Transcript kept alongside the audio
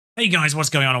Hey guys, what's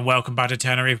going on and welcome back to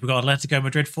Tenerife. We've got Atletico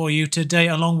Madrid for you today,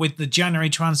 along with the January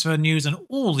transfer news and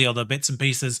all the other bits and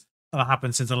pieces that have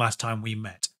happened since the last time we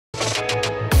met.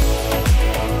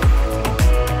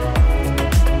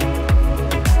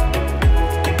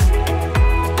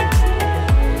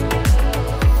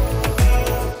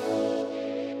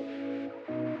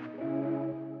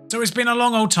 So it's been a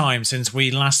long old time since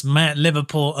we last met.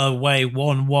 Liverpool away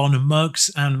 1-1, Merckx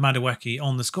and Madueke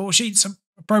on the score sheets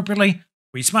appropriately.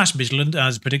 We smashed Midland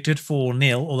as predicted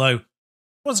 4-0, although I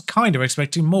was kind of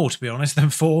expecting more, to be honest, than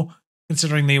 4,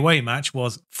 considering the away match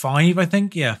was 5, I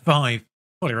think. Yeah, 5.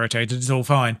 Fully rotated, it's all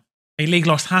fine. A league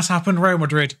loss has happened. Real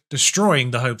Madrid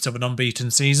destroying the hopes of an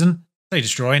unbeaten season. They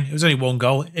destroying. It was only 1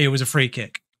 goal. It was a free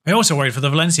kick. I also worried for the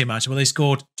Valencia match where they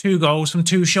scored 2 goals from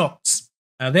 2 shots.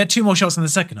 They had 2 more shots in the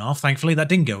second half. Thankfully, that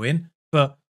didn't go in.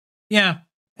 But yeah,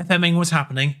 FMing was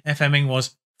happening. FMing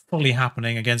was fully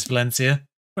happening against Valencia.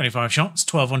 25 shots,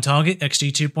 12 on target, XG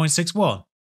 2.61.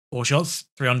 4 shots,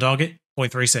 3 on target,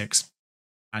 0.36.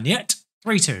 And yet,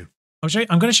 3-2.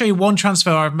 I'm going to show you one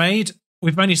transfer I've made.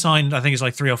 We've only signed, I think it's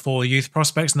like 3 or 4 youth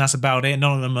prospects, and that's about it.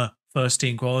 None of them are first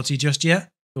team quality just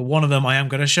yet. But one of them I am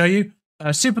going to show you.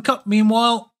 Super Cup,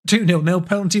 meanwhile, 2-0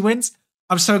 penalty wins.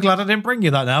 I'm so glad I didn't bring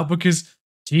you that now because,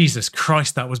 Jesus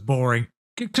Christ, that was boring.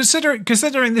 Considering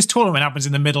this tournament happens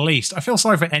in the Middle East, I feel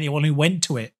sorry for anyone who went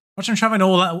to it.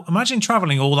 Imagine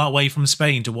travelling all that way from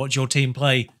Spain to watch your team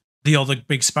play the other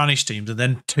big Spanish teams and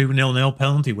then 2-0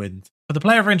 penalty wins. For the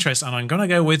player of interest, and I'm going to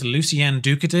go with Lucien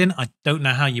Ducadin. I don't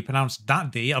know how you pronounce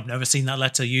that D. I've never seen that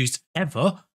letter used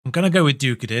ever. I'm going to go with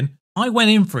Ducadin. I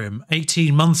went in for him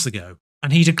 18 months ago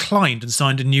and he declined and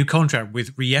signed a new contract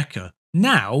with Rijeka.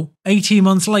 Now, 18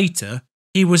 months later,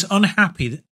 he was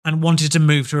unhappy and wanted to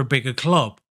move to a bigger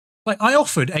club. Like, I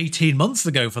offered 18 months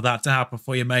ago for that to happen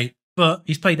for you, mate. But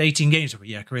he's played 18 games for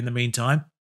Rijeka in the meantime.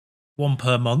 1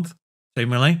 per month,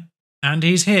 seemingly. And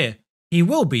he's here. He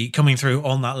will be coming through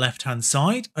on that left-hand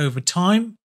side over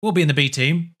time. We'll be in the B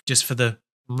team just for the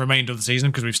remainder of the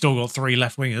season because we've still got 3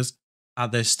 left wingers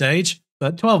at this stage.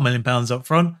 But £12 million up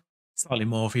front. Slightly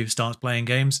more if he starts playing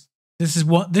games. This is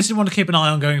one to keep an eye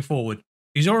on going forward.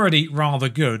 He's already rather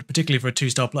good, particularly for a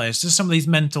 2-star player. It's just some of these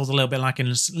mentals a little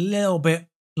bit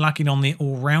lacking on the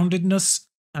all-roundedness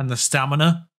and the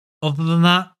stamina. Other than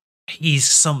that, he's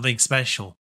something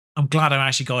special. I'm glad I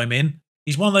actually got him in.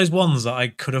 He's one of those ones that I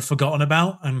could have forgotten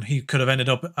about and he could have ended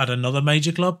up at another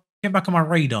major club. Came back on my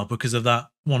radar because of that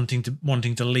wanting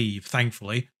to leave,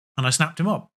 thankfully, and I snapped him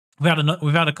up. We've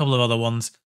had a couple of other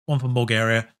ones, one from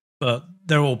Bulgaria, but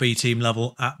they're all B team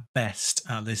level at best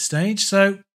at this stage.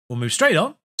 So we'll move straight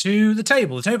on to the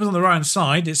table. The table's on the right-hand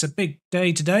side. It's a big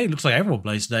day today. It looks like everyone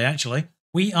plays today, actually.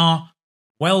 We are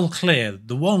well clear.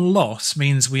 The 1 loss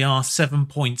means we are 7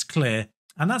 points clear.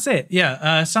 And that's it.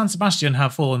 Yeah, San Sebastian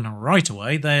have fallen right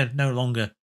away. They're not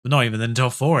even in the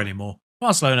top 4 anymore.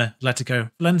 Barcelona, Atletico,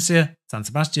 Valencia, San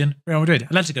Sebastian, Real Madrid.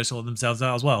 Atletico sorted themselves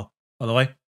out as well, by the way.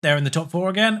 They're in the top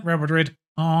 4 again. Real Madrid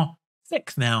are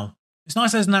 6th now. It's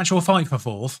nice there's an actual fight for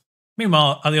 4th.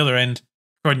 Meanwhile, at the other end,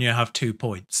 Coruña have 2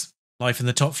 points. Life in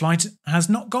the top flight has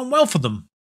not gone well for them.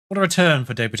 What a return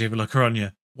for Deportivo La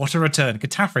Coruña. What a return.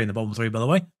 Getafe in the bottom 3, by the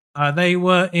way. They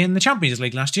were in the Champions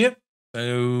League last year,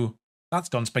 so that's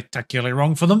gone spectacularly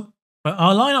wrong for them. But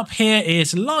our lineup here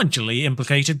is largely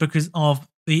implicated because of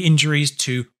the injuries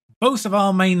to both of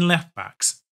our main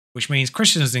left-backs, which means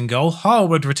Christian is in goal,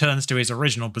 Harwood returns to his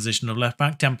original position of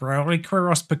left-back temporarily,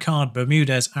 Quiros, Picard,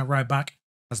 Bermudez at right-back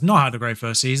has not had a great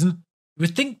first season. You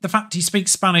would think the fact he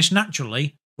speaks Spanish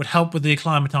naturally would help with the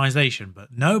acclimatisation, but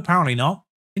no, apparently not.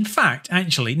 In fact,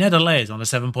 actually, Nedalé is on a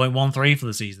 7.13 for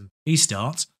the season. He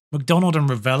starts. McDonald and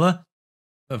Ravella.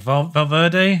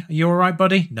 Valverde, are you alright,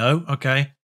 buddy? No?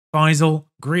 Okay. Faisal,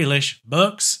 Grealish,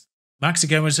 Merckx. Maxi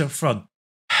Gomez up front.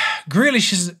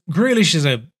 Grealish is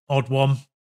an odd one.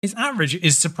 His average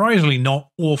is surprisingly not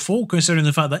awful, considering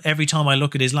the fact that every time I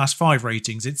look at his last 5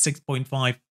 ratings, it's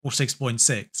 6.5 or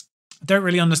 6.6. I don't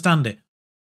really understand it.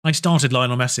 I started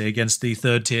Lionel Messi against the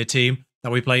 3rd-tier team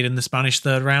that we played in the Spanish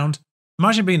 3rd round.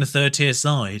 Imagine being a 3rd-tier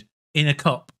side in a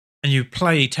cup and you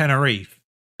play Tenerife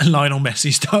and Lionel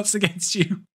Messi starts against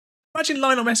you. Imagine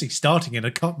Lionel Messi starting in a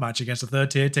cup match against a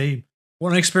 3rd-tier team.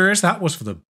 What an experience that was for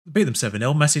them. Beat them 7-0,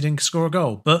 Messi didn't score a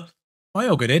goal, but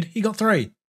Mayorga did. He got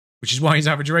 3, which is why his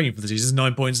average rating for the season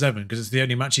is 9.7 because it's the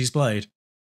only match he's played.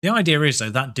 The idea is, though,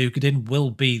 that Ducadin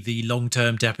will be the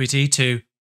long-term deputy to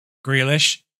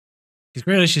Grealish. Because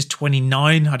Grealish is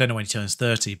 29. I don't know when he turns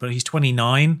 30, but he's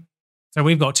 29. So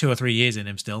we've got 2 or 3 years in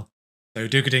him still. So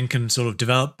Ducadin can sort of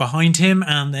develop behind him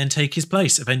and then take his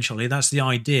place eventually. That's the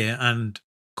idea. And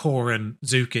Core and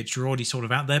Zukic are already sort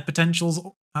of at their potentials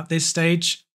at this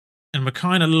stage. and we're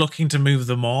kind of looking to move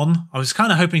them on. I was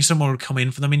kind of hoping someone would come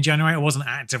in for them in January. I wasn't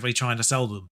actively trying to sell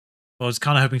them. But I was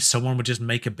kind of hoping someone would just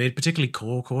make a bid, particularly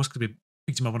Core, of course, because we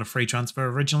picked him up on a free transfer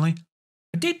originally.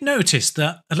 I did notice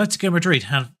that Atletico Madrid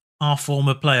had our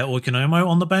former player Oikonomo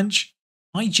on the bench.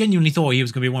 I genuinely thought he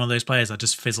was going to be one of those players that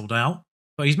just fizzled out.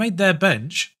 But he's made their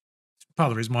bench. Part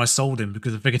of the reason why I sold him,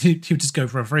 because I figured he would just go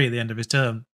for a free at the end of his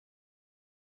term.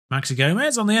 Maxi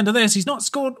Gomez, on the end of this, he's not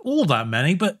scored all that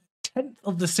many, but 10th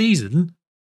of the season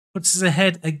puts us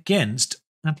ahead against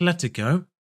Atletico.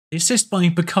 The assist by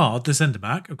Picard, the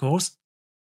centre-back, of course.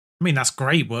 I mean, that's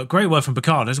great work. Great work from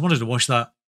Picard. I just wanted to watch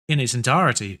that in its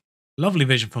entirety. Lovely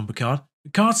vision from Picard.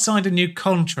 Picard signed a new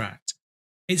contract.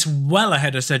 It's well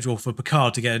ahead of schedule for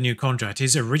Picard to get a new contract.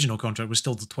 His original contract was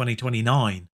still to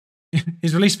 2029.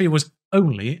 His release fee was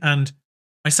only, and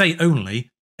I say only,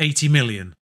 80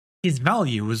 million. His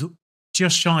value was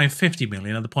just shy of 50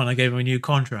 million at the point I gave him a new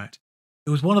contract. It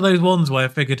was one of those ones where I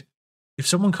figured if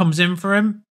someone comes in for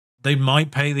him, they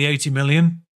might pay the 80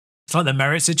 million. It's like the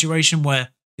Merit situation where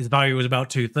his value was about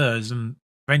 2/3 and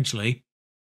eventually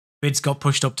bids got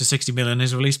pushed up to 60 million and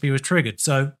his release fee was triggered.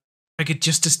 So I figured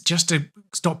just to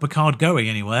stop Picard going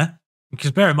anywhere,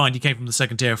 because bear in mind he came from the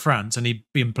second tier of France and he'd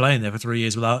been playing there for 3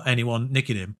 years without anyone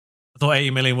nicking him. I thought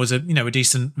 80 million was a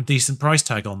decent price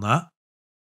tag on that.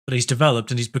 But he's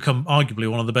developed and he's become arguably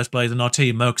one of the best players in our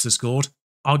team. Merckx has scored.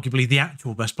 Arguably the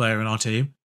actual best player in our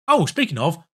team. Oh, speaking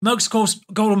of, Merckx, of course,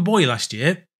 Golden Boy last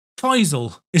year.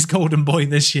 Faisal is Golden Boy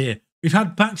this year. We've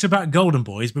had back-to-back Golden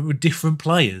Boys, but with different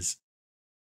players.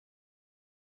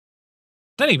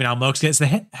 I don't even know how Merckx gets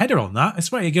the header on that. I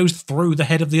swear he goes through the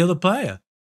head of the other player.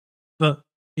 But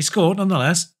he scored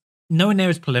nonetheless. Nowhere near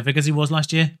as prolific as he was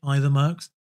last year, either Merckx.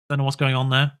 Don't know what's going on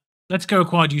there. Let's go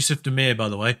acquired Yusuf Demir, by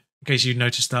the way, in case you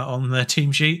noticed that on their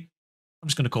team sheet. I'm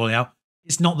just going to call it out.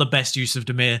 It's not the best Yusuf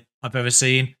Demir I've ever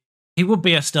seen. He would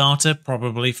be a starter,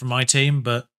 probably, for my team,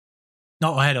 but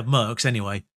not ahead of Merckx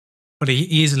anyway. But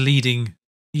he is leading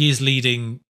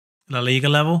La Liga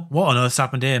level. What on earth's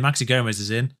happened here? Maxi Gomez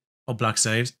is in. Oblak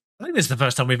saves. I think this is the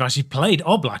first time we've actually played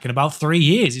Oblak in about 3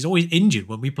 years. He's always injured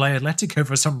when we play Atletico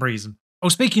for some reason. Oh,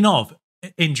 speaking of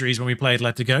injuries when we play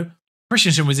Atletico,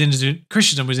 Christensen was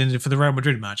injured for the Real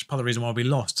Madrid match. Part of the reason why we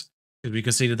lost, because we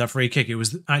conceded that free kick. It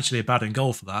was actually a bad in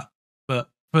goal for that. But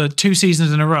for 2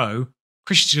 seasons in a row,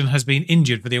 Christensen has been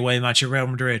injured for the away match at Real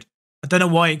Madrid. I don't know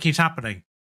why it keeps happening.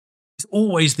 It's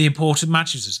always the important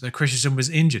matches that Christensen was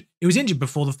injured. He was injured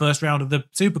before the first round of the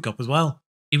Super Cup as well.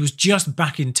 He was just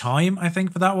back in time, I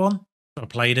think, for that one. I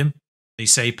played him. He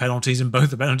saved penalties in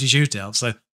both the penalty shootouts,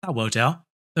 so that worked out.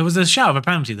 There was a shout of a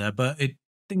penalty there, but I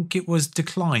think it was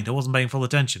declined. I wasn't paying full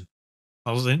attention.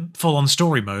 I was in full-on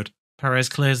story mode. Perez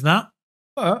clears that.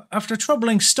 But after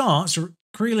troubling starts,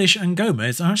 Grealish and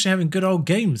Gomez are actually having good old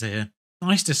games here.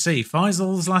 Nice to see.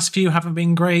 Faisal's last few haven't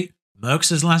been great.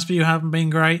 Merckx's last few haven't been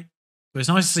great. But it's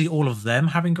nice to see all of them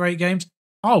having great games.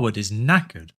 Harwood is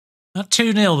knackered. At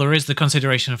 2-0, there is the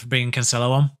consideration for bringing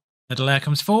Cancelo on. Nedelaire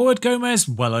comes forward. Gomez,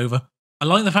 well over. I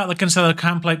like the fact that Cancelo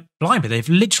can play. Blimey, they've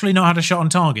literally not had a shot on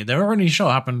target. Their only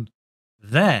shot happened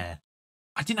there.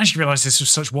 I didn't actually realise this was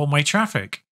such one-way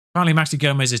traffic. Apparently, Maxi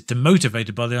Gomez is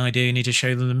demotivated by the idea you need to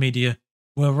show them the media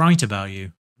were right about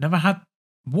you. Never had...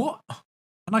 What?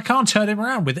 And I can't turn him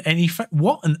around with any...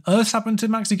 What on earth happened to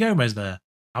Maxi Gomez there?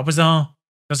 How bizarre.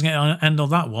 Doesn't get an end on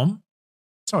that one.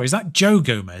 Sorry, is that Joe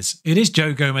Gomez? It is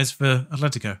Joe Gomez for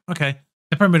Atletico. Okay.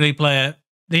 The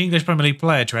English Premier League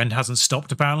player trend hasn't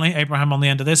stopped, apparently. Abraham on the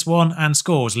end of this one and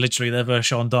scores literally their first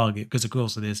shot on target, because of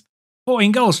course it is.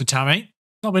 14 goals for Tammy.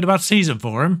 Not been a bad season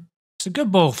for him. It's a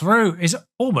good ball through. It's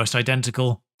almost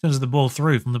identical in terms of the ball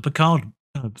through from the Picard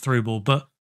through ball, but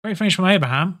great finish from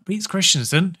Abraham. Beats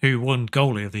Christensen, who won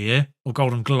Goalie of the Year, or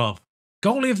Golden Glove.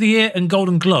 Goalie of the Year and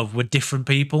Golden Glove were different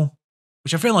people,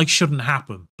 which I feel like shouldn't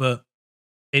happen, but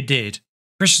it did.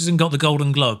 Christensen got the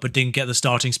Golden Glove, but didn't get the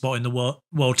starting spot in the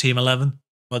World Team 11.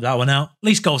 But that one out.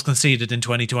 Least goals conceded in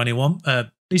 2021.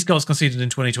 Least goals conceded in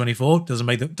 2024. Doesn't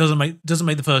make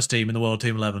the first team in the World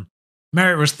Team 11.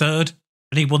 Merritt was third,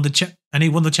 and he won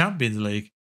the Champions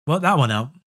League. Well, that one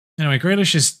out. Anyway,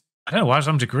 Grealish is... I don't know what's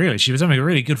happened to Grealish. He was having a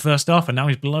really good first half, and now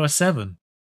he's below a 7.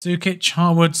 Zukic,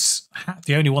 Harwood's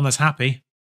the only one that's happy.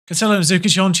 Cancelo and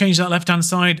Zukic on change that left-hand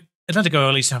side. Atletico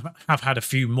at least have had a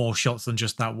few more shots than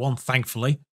just that one,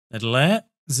 thankfully. Nedelaire,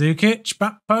 Zukic,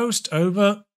 back post,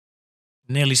 over.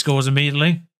 Nearly scores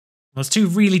immediately. There's 2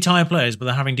 really tired players, but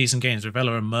they're having decent games.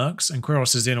 Rivella and Merckx, and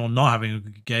Quiros is in or not having a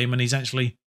good game, and he's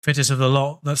actually fittest of the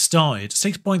lot that started.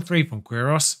 6.3 from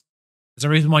Quiros. There's a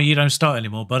reason why you don't start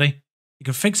anymore, buddy. You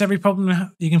can fix every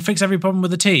problem. You can fix every problem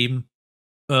with the team,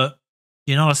 but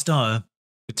you're not a starter.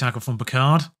 Good tackle from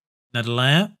Picard.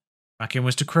 Nedelayer. Back in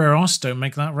was to Kreros. Don't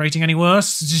make that rating any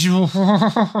worse.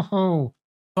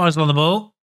 Fires on the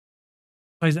ball.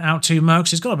 Plays it out to Merckx.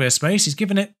 He's got a bit of space. He's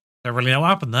given it. Don't really know what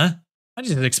happened there. I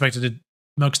just expected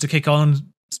Merckx to kick on and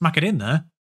smack it in there.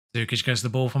 Zukic gets the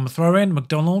ball from a throw-in.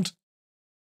 McDonald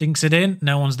dinks it in.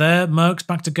 No one's there. Merckx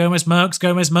back to Gomez.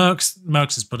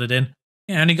 Merckx has put it in.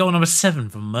 Yeah, only goal number 7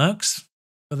 from Merckx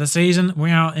for the season.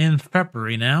 We are in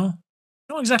February now.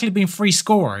 Not exactly been free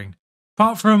scoring.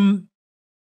 Apart from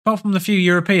the few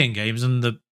European games and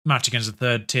the match against a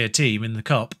third-tier team in the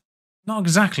Cup, not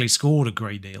exactly scored a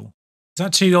great deal. Is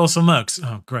that 2 goals for Merckx?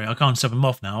 Oh, great. I can't sub him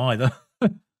off now either.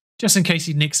 Just in case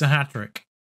he nicks a hat-trick.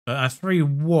 But at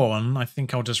 3-1, I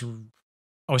think I'll just...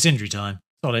 Oh, it's injury time.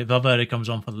 Sorry, Valverde comes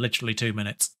on for literally 2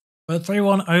 minutes. But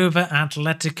 3-1 over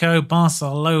Atletico.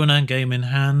 Barcelona, game in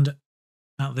hand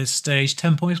at this stage.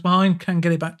 10 points behind, can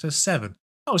get it back to 7.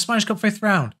 Oh, Spanish Cup 5th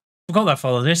round. Forgot that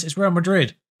follow this. It's Real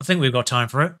Madrid. I think we've got time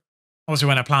for it. Obviously,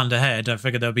 when I planned ahead, I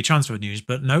figured there would be transfer news,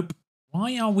 but nope.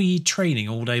 Why are we training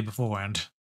all day beforehand?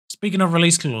 Speaking of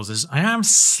release clauses, I am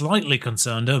slightly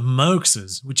concerned at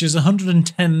Merckx's, which is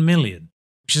 110 million,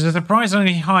 which is a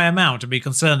surprisingly high amount to be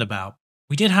concerned about.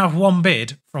 We did have one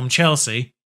bid from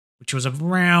Chelsea, which was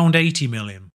around 80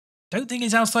 million. Don't think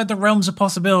it's outside the realms of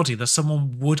possibility that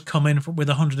someone would come in with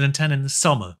 110 in the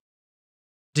summer,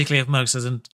 particularly if Merckx has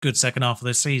a good second half of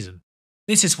this season.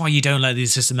 This is why you don't let the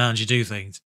assistant manager do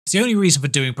things. It's the only reason for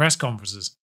doing press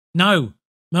conferences. No,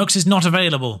 Merckx is not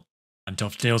available. And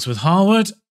tough deals with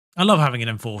Harwood. I love having it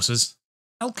enforcers.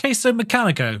 El Queso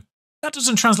Mecanico. That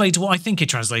doesn't translate to what I think it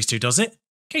translates to, does it?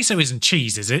 Queso isn't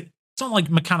cheese, is it? It's not like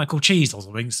mechanical cheese or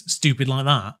something stupid like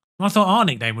that. And I thought our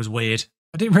nickname was weird.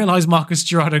 I didn't realise Marcus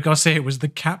Gerardo Garcia was the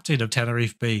captain of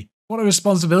Tenerife B. What a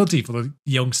responsibility for the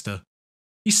youngster.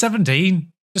 He's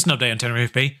 17. Just an update on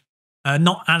Tenerife B.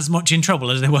 Not as much in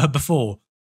trouble as they were before.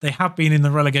 They have been in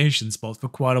the relegation spots for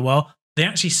quite a while. They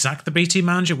actually sacked the BT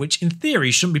manager, which in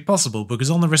theory shouldn't be possible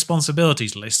because on the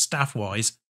responsibilities list,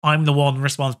 staff-wise, I'm the one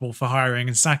responsible for hiring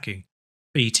and sacking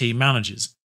BT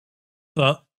managers.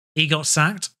 But he got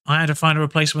sacked. I had to find a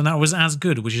replacement that was as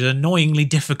good, which is annoyingly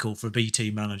difficult for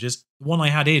BT managers. The one I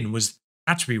had in was,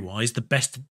 attribute-wise, the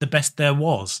best there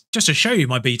was. Just to show you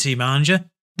my BT manager,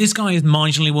 this guy is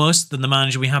marginally worse than the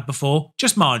manager we had before.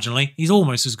 Just marginally. He's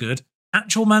almost as good.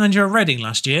 Actual manager of Reading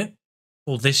last year,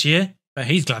 or this year, but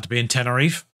he's glad to be in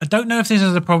Tenerife. I don't know if this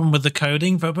is a problem with the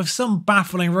coding, but for some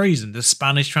baffling reason, the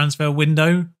Spanish transfer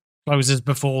window closes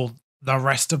before the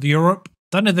rest of Europe.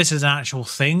 Don't know if this is an actual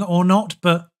thing or not,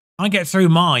 but I get through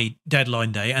my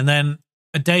deadline day, and then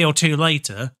a day or two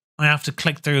later, I have to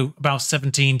click through about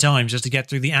 17 times just to get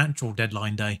through the actual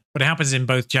deadline day. But it happens in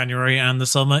both January and the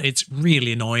summer. It's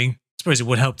really annoying. I suppose it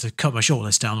would help to cut my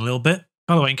shortlist down a little bit.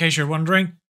 By the way, in case you're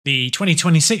wondering, the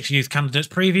 2026 Youth Candidates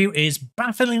preview is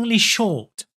bafflingly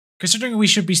short. Considering we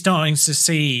should be starting to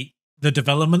see the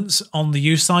developments on the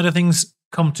youth side of things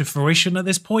come to fruition at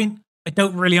this point, I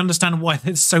don't really understand why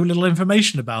there's so little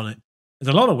information about it.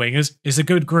 There's a lot of wingers, it's a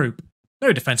good group.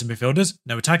 No defensive midfielders,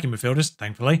 no attacking midfielders,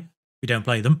 thankfully. We don't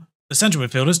play them. The central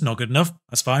midfielders, not good enough.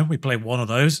 That's fine, we play one of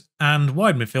those. And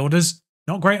wide midfielders,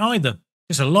 not great either.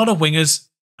 Just a lot of wingers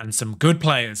and some good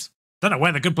players. Don't know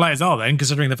where the good players are then,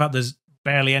 considering the fact there's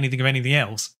barely anything of anything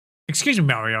else. Excuse me,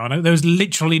 Mariano, there was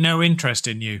literally no interest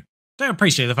in you. Don't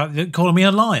appreciate the fact that you're calling me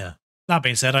a liar. That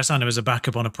being said, I signed him as a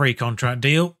backup on a pre-contract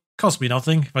deal. Cost me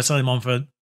nothing. If I sell him on for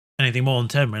anything more than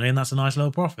 10 million, that's a nice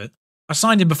little profit. I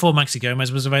signed him before Maxi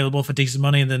Gomez was available for decent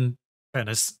money, and then, in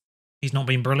fairness, he's not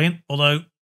been brilliant. Although,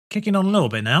 kicking on a little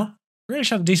bit now. Really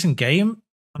had a decent game,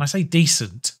 and I say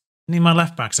decent. I need my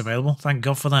left-backs available. Thank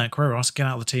God for that. Kreros, get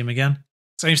out of the team again.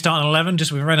 Same starting 11,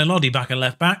 just with Renan Lodi back at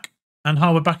left-back, and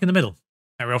Harwood back in the middle.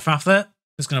 Ariel Faf there.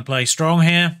 Just going to play strong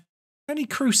here. Tony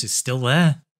Cruz is still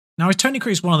there. Now, is Tony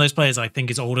Cruz one of those players I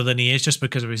think is older than he is just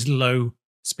because of his low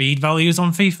speed values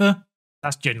on FIFA?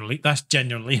 That's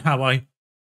genuinely how I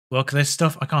work this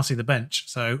stuff. I can't see the bench,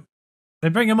 so if they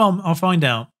bring him on, I'll find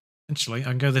out. Eventually, I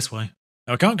can go this way.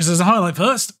 No, I can't because there's a highlight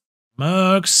first.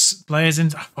 Merckx, players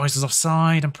in... Voices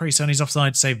offside. I'm pretty certain he's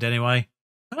offside, saved anyway.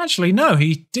 Actually, no,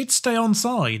 he did stay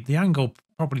onside. The angle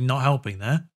probably not helping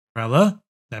there. Rather,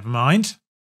 never mind.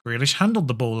 Grealish handled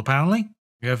the ball, apparently.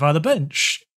 Go via the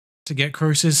bench to get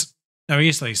Cruz's... No, he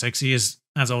is 36. He is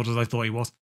as old as I thought he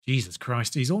was. Jesus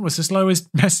Christ, he's almost as slow as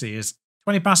Messi is.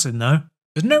 20 passing, though.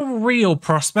 There's no real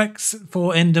prospects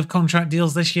for end-of-contract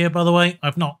deals this year, by the way.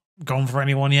 I've not gone for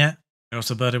anyone yet. We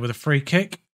also birded with a free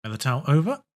kick. The towel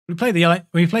over. We played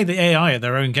the AI at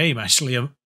their own game, actually, a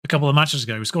couple of matches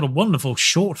ago. We scored a wonderful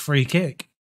short free kick,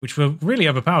 which were really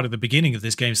overpowered at the beginning of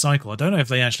this game cycle. I don't know if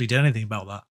they actually did anything about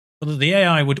that. But the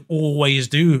AI would always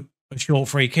do a short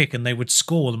free kick and they would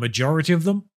score the majority of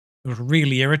them. It was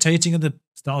really irritating at the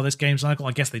start of this game cycle.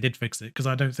 I guess they did fix it because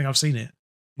I don't think I've seen it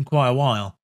in quite a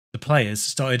while. The players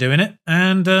started doing it,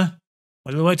 and it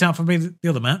worked out for me the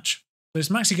other match. So it's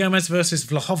Maxi Gomez versus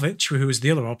Vlahovic, who is the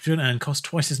other option and cost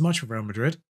twice as much for Real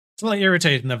Madrid. It's a little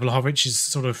irritating that Vlahovic is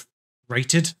sort of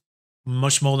rated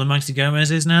much more than Maxi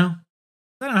Gomez is now.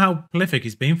 I don't know how prolific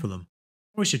he's been for them.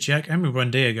 We should check. Emre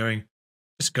Buendia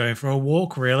just going for a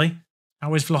walk, really.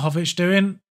 How is Vlahovic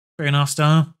doing? 3.5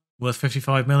 star, worth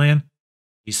 55 million.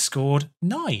 He's scored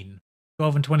 9.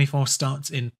 12 and 24 starts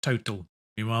in total.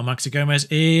 Meanwhile, Maxi Gomez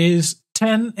is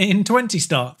 10 in 20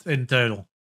 starts in total.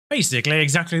 Basically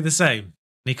exactly the same. And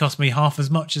he cost me half as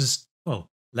much as, well,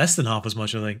 less than half as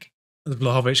much, I think, as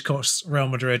Vlahovic costs Real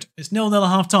Madrid. It's 0-0 at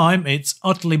half time. It's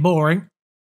utterly boring.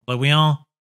 But we are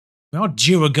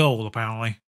due a goal,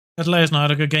 apparently. Atletico Madrid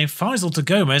had a good game. Faisal to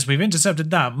Gomez. We've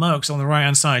intercepted that. Merckx on the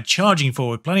right-hand side, charging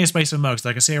forward. Plenty of space for Merckx.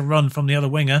 I can see a run from the other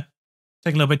winger.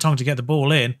 Taking a little bit of time to get the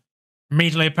ball in.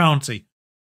 Immediately a penalty.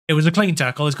 It was a clean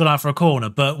tackle. It's got out for a corner,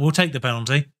 but we'll take the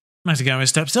penalty. Maxi Gomez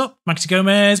steps up. Maxi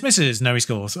Gomez misses. No, he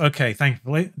scores. Okay,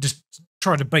 thankfully. Just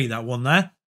tried to bait that one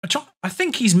there. I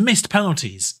think he's missed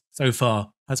penalties so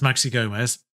far as Maxi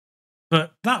Gomez.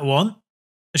 But that one,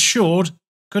 assured,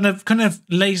 couldn't have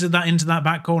lasered that into that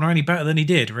back corner any better than he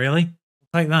did, really.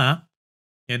 I'll take that.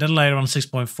 Yeah, then later on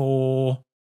 6.4.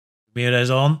 Bermudez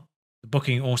on. The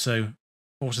booking also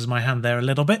forces my hand there a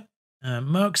little bit.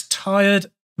 Merck's tired.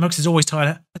 Merckx is always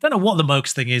tired. I don't know what the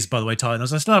Merckx thing is, by the way,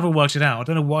 tiredness. I still haven't worked it out. I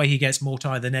don't know why he gets more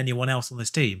tired than anyone else on this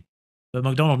team. But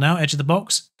McDonald now, edge of the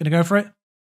box. Going to go for it?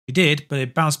 He did, but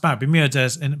it bounced back.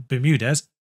 Bermudez,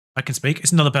 I can speak.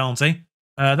 It's another penalty.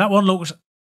 That one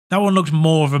looked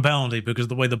more of a penalty because of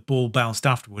the way the ball bounced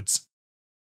afterwards.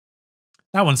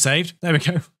 That one's saved. There we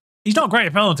go. He's not great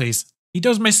at penalties. He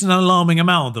does miss an alarming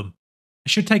amount of them. I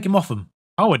should take him off him.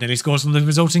 Oh, it nearly scores from the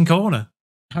resulting corner.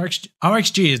 Our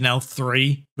XG is now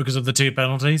 3 because of the 2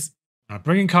 penalties. I'm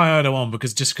bringing Kyoto on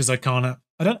because I can't.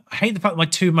 I hate the fact that my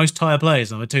 2 most tired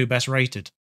players are the 2 best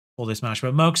rated for this match,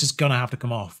 but Merckx is going to have to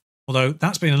come off. Although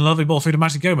that's been a lovely ball through to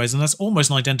Maxi Gomez, and that's almost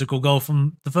an identical goal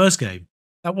from the first game.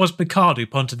 That was Picard who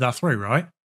punted that through, right?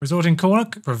 Resorting corner,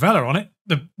 Ravella on it.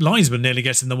 The linesman nearly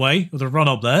gets in the way with a run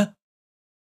up there.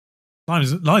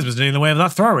 Linesman's nearly in the way of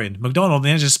that throw in. McDonald on the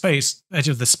edge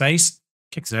of the space,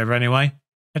 kicks it over anyway.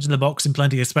 Edge of the box in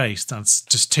plenty of space. That's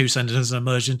just 2 sentences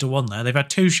merged into one there. They've had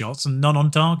 2 shots and none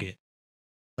on target.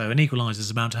 So an equaliser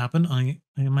is about to happen, I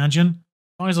imagine.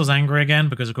 Faisal's angry again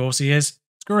because of course he is.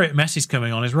 Screw it, Messi's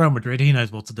coming on. It's Real Madrid. He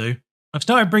knows what to do. I've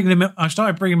started bringing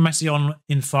Messi on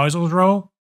in Faisal's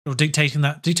role, or dictating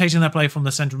their play from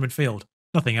the central midfield.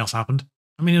 Nothing else happened.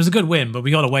 I mean, it was a good win, but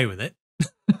we got away with it.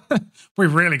 We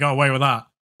really got away with that.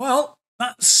 Well,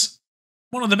 that's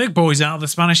one of the big boys out of the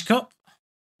Spanish Cup.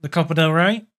 The Copa del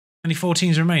Rey. Only 4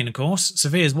 teams remain, of course.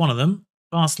 Sevilla is one of them.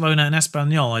 Barcelona and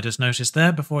Espanyol, I just noticed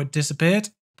there before it disappeared.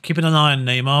 Keeping an eye on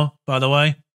Neymar, by the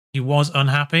way. He was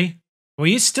unhappy. Well,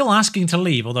 he is still asking to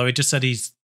leave, although he just said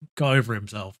he's got over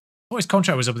himself. I thought his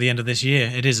contract was up at the end of this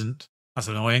year. It isn't. That's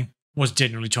annoying. Was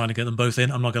genuinely trying to get them both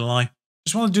in, I'm not going to lie.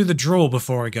 Just want to do the draw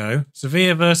before I go.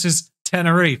 Sevilla versus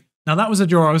Tenerife. Now, that was a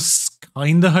draw I was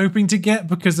kind of hoping to get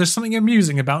because there's something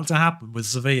amusing about to happen with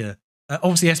Sevilla.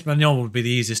 Obviously, Espanyol would be the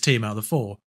easiest team out of the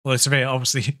 4. Although Sevilla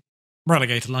obviously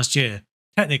relegated last year.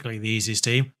 Technically the easiest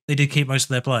team. They did keep most of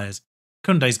their players.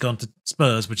 Koundé's gone to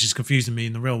Spurs, which is confusing me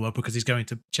in the real world because he's going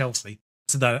to Chelsea.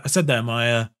 I said that in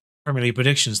my Premier League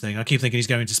predictions thing. I keep thinking he's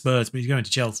going to Spurs, but he's going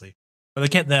to Chelsea. But they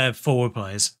kept their forward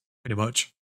players, pretty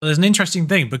much. But there's an interesting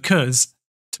thing because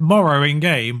tomorrow in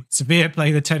game, Sevilla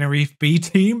play the Tenerife B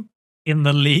team in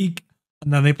the league,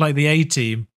 and then they play the A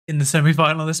team in the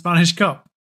semi-final of the Spanish Cup,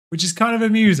 which is kind of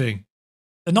amusing.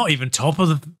 They're not even top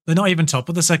of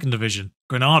the second division.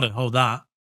 Granada hold that.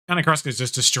 Carrasco's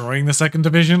just destroying the second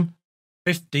division.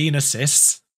 15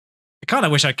 assists. I kind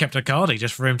of wish I'd kept Icardi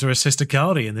just for him to assist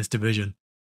Icardi in this division.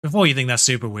 Before you think that's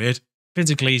super weird.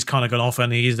 Physically, he's kind of gone off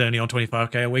and he's only on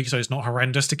 25k a week, so it's not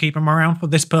horrendous to keep him around for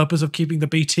this purpose of keeping the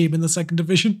B team in the second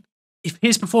division. If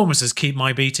his performances keep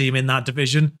my B team in that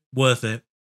division, worth it.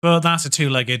 But that's a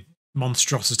 2-legged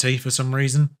monstrosity for some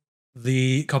reason.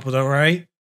 The Copa del Rey.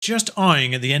 Just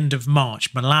eyeing at the end of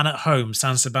March, Milan at home,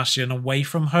 San Sebastian away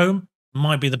from home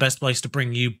might be the best place to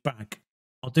bring you back.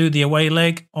 I'll do the away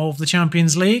leg of the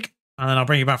Champions League, and then I'll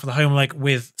bring you back for the home leg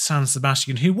with San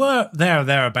Sebastian, who were there or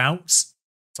thereabouts.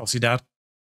 Sociedad.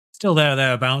 Still there or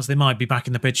thereabouts. They might be back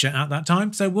in the picture at that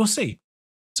time, so we'll see.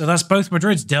 So that's both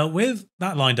Madrid's dealt with.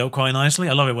 That lined up quite nicely.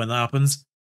 I love it when that happens.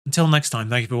 Until next time,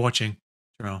 thank you for watching.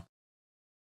 Ciao.